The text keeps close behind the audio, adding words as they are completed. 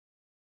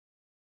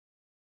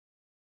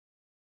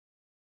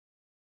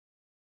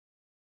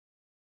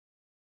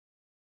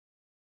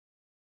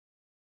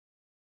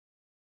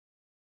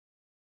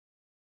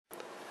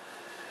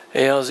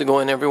Hey, how's it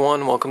going,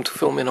 everyone? Welcome to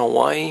Film in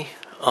Hawaii.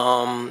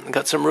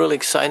 Got some really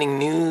exciting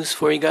news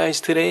for you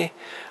guys today.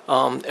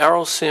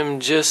 AEROSIM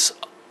just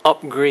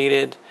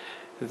upgraded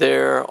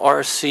their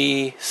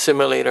RC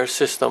simulator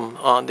system.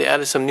 They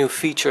added some new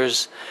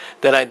features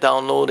that I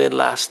downloaded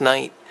last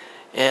night,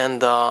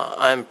 and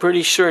I'm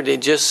pretty sure they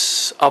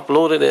just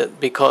uploaded it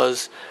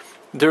because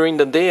during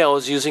the day I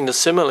was using the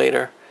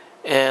simulator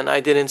and I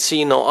didn't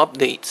see no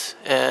updates.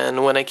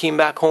 And when I came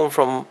back home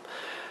from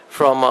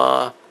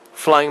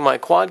flying my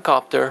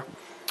quadcopter,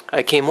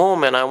 I came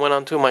home and I went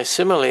onto my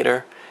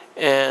simulator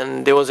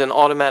and there was an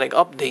automatic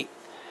update.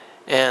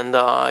 And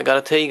I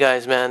gotta tell you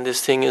guys, man,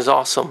 this thing is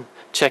awesome.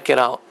 Check it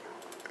out.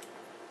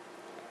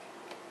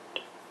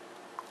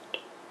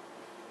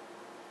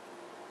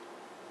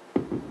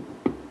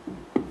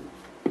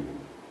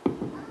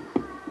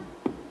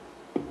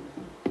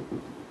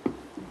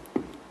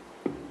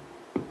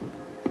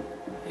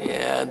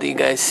 Yeah, do you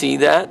guys see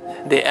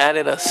that? They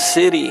added a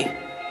city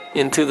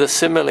into the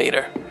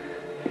simulator.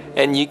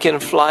 And you can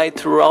fly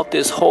throughout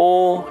this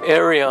whole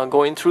area,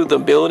 going through the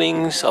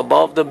buildings,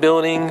 above the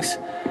buildings,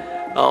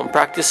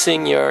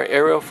 practicing your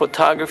aerial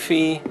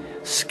photography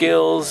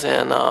skills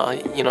and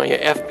your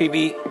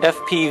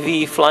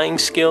FPV flying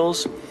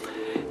skills.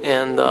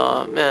 And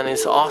man,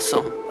 it's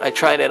awesome. I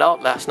tried it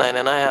out last night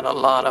and I had a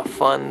lot of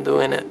fun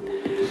doing it.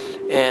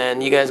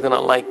 And you guys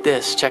gonna like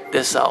this. Check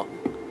this out.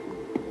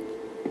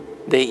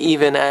 They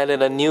even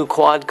added a new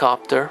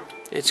quadcopter.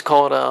 It's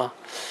called a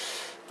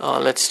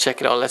let's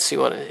check it out. Let's see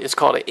what it's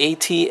called. An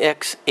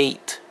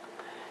ATX-8,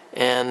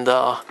 and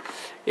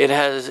it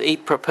has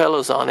 8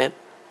 propellers on it.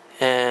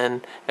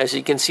 And as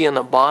you can see on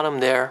the bottom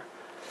there,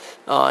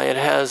 it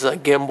has a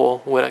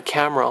gimbal with a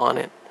camera on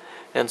it,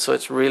 and so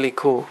it's really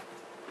cool.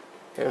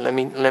 Here, let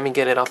me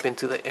get it up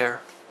into the air.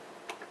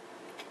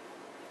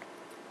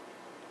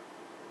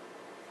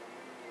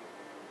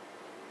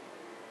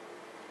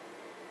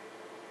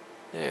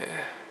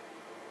 There.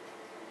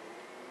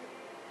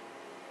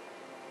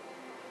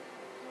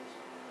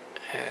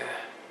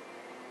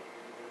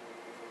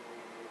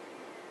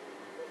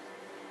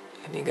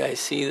 Can you guys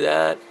see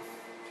that?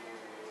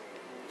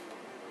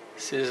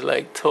 This is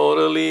like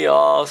totally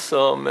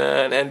awesome,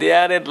 man. And they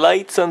added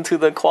lights onto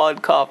the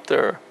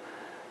quadcopter.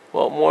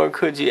 What more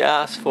could you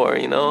ask for,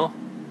 you know?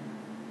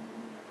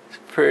 It's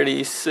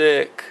pretty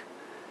sick.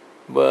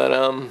 But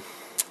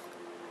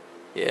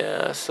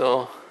yeah,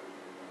 so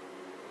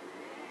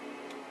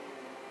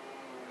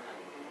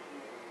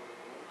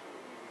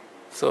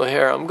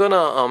here I'm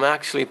gonna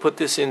actually put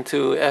this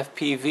into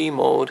FPV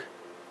mode.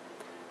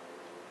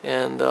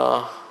 And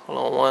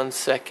hold on one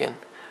second.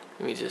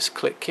 Let me just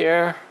click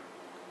here.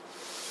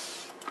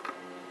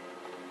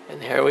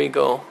 And here we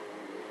go.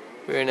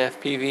 We're in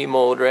FPV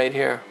mode right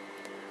here.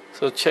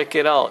 So check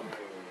it out.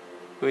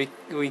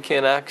 We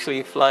can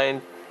actually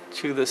fly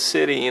into the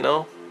city, you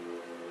know.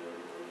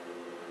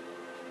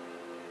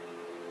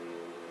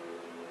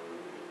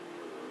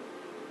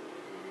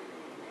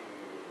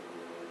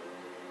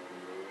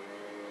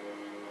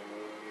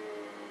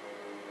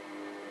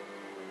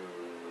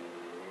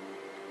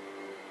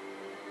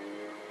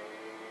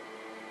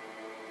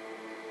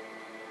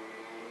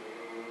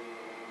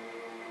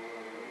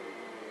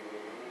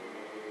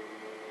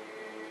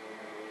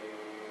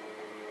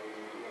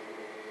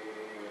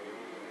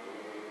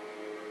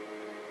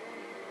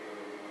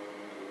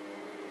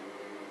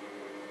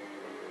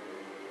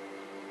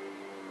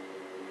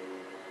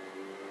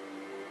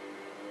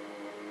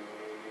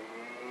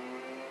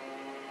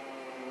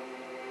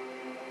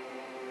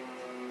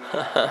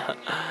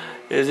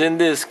 Isn't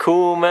this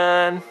cool,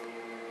 man?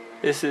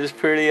 This is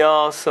pretty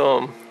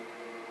awesome.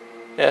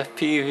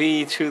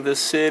 FPV through the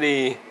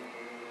city.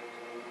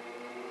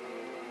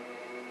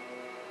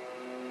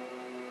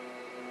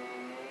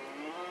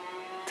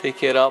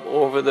 Take it up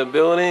over the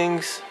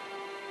buildings.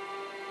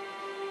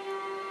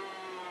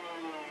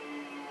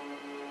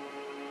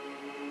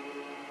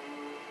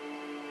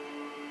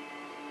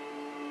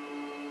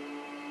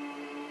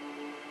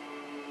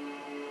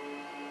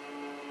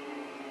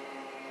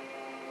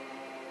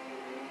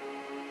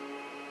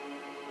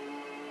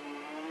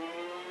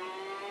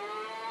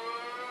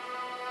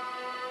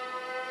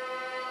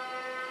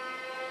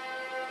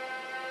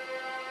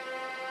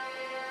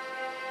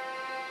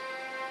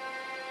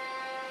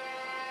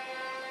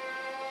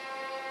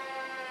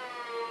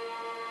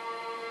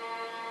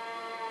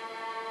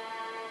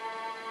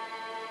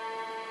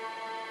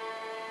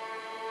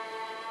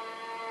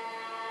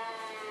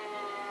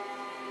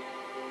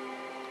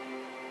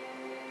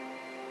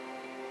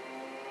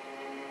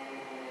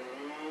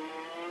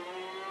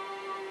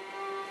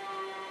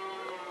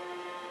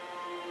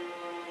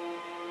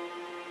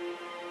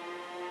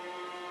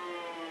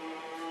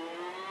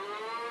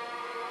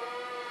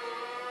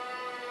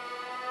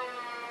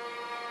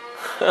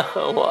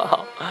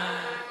 Wow,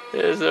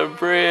 there's a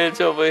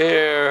bridge over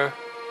here.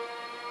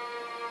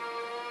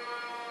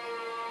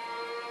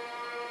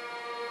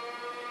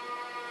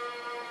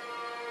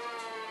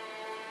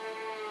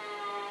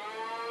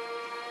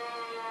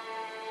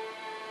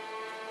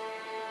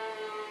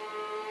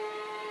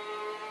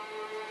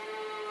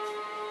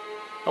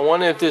 I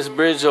wonder if this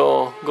bridge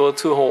will go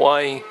to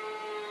Hawaii.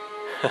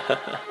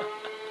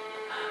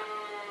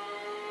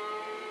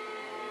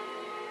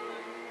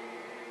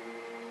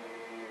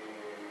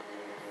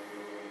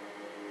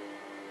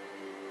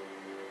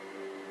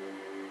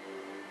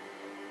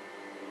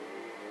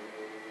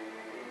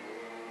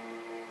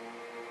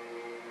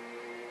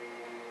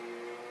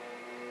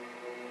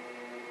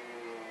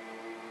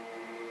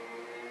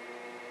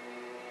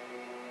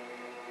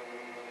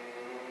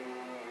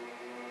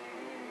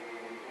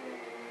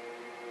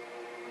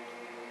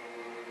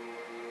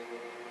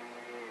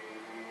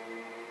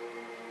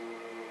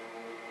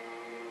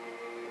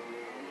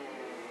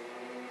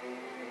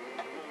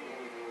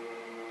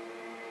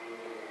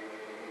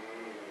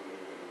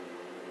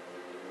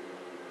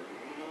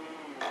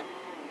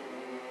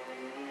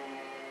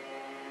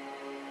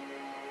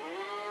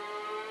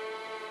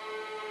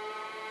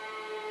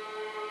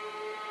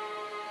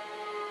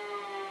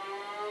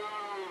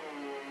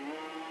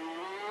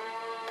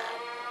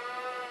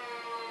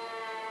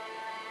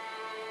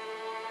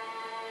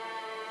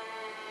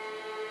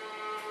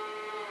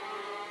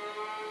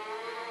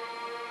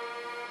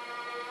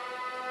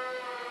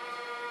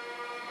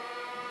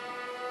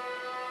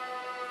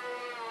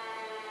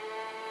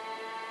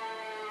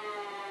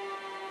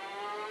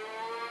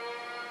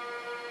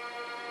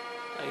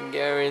 I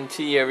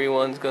guarantee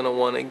everyone's gonna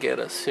want to get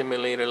a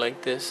simulator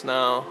like this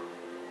now,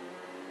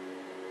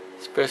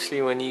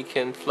 especially when you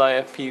can fly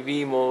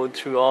FPV mode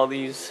through all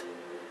these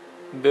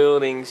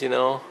buildings, you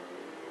know,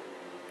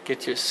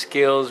 get your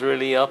skills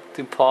really up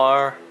to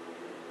par.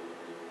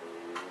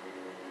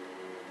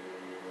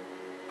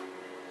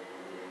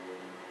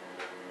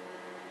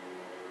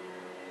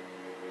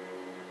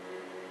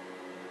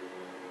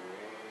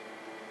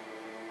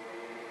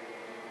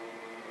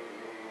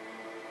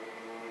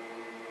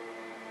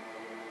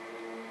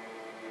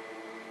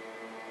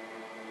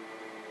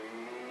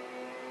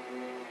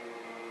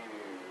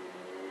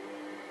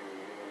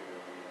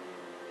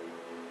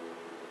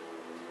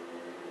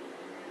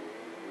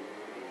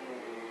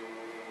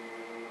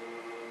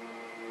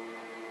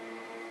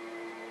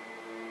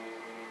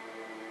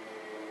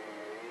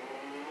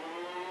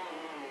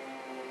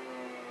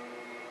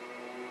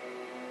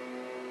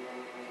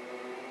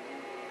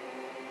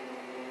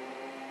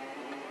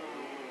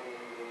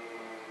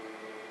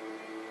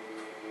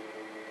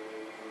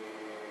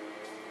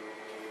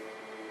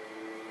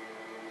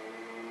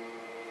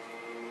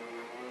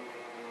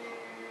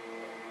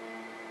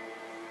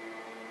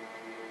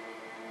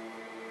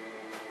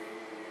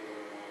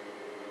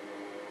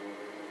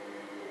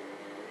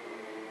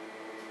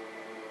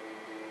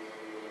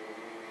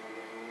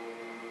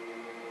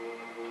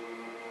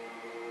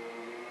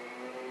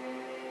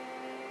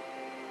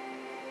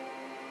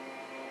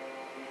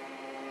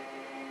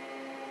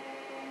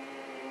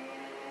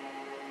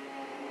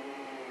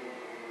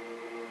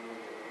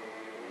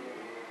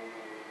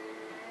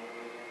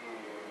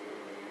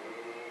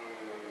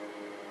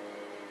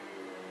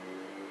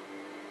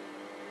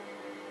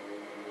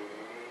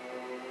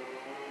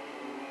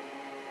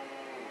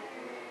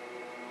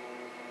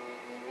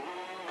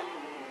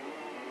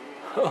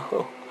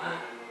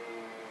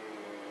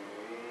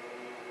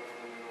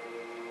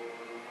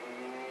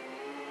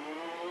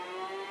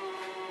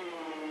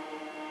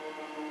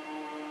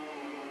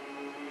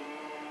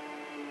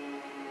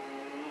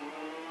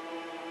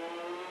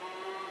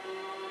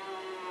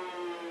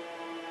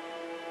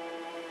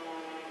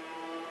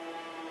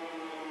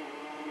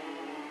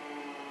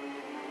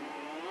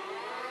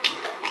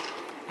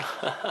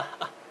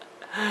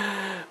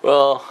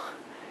 Well,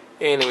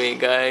 anyway,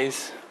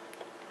 guys,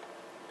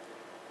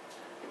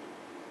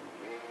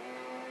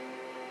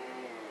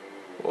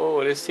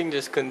 whoa, this thing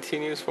just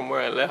continues from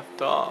where I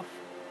left off.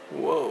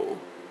 Whoa.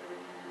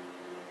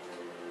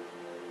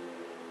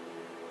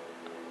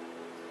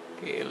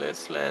 Okay,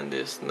 let's land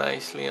this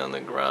nicely on the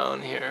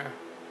ground here.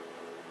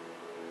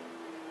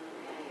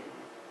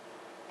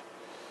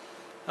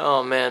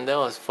 Oh man, that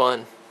was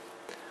fun.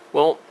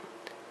 Well,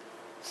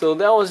 so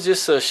that was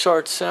just a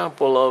short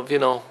sample of, you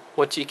know,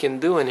 what you can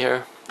do in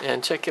here.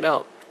 And check it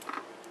out.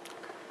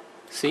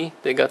 See,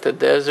 they got the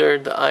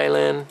desert, the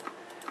island,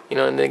 you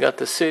know, and they got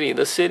the city.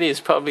 The city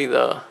is probably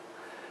the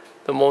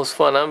most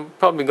fun. I'm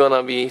probably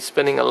gonna be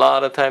spending a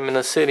lot of time in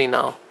the city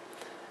now.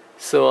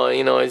 So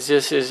you know, it's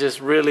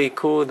just really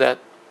cool that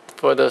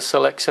for the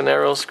selection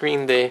arrow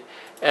screen they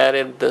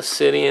added the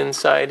city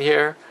inside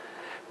here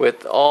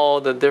with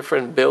all the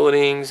different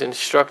buildings and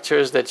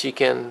structures that you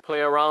can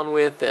play around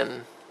with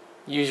and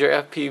use your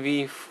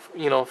FPV,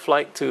 you know,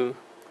 flight to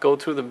go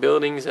through the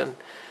buildings. And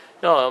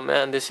oh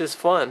man, this is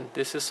fun.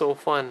 This is so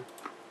fun.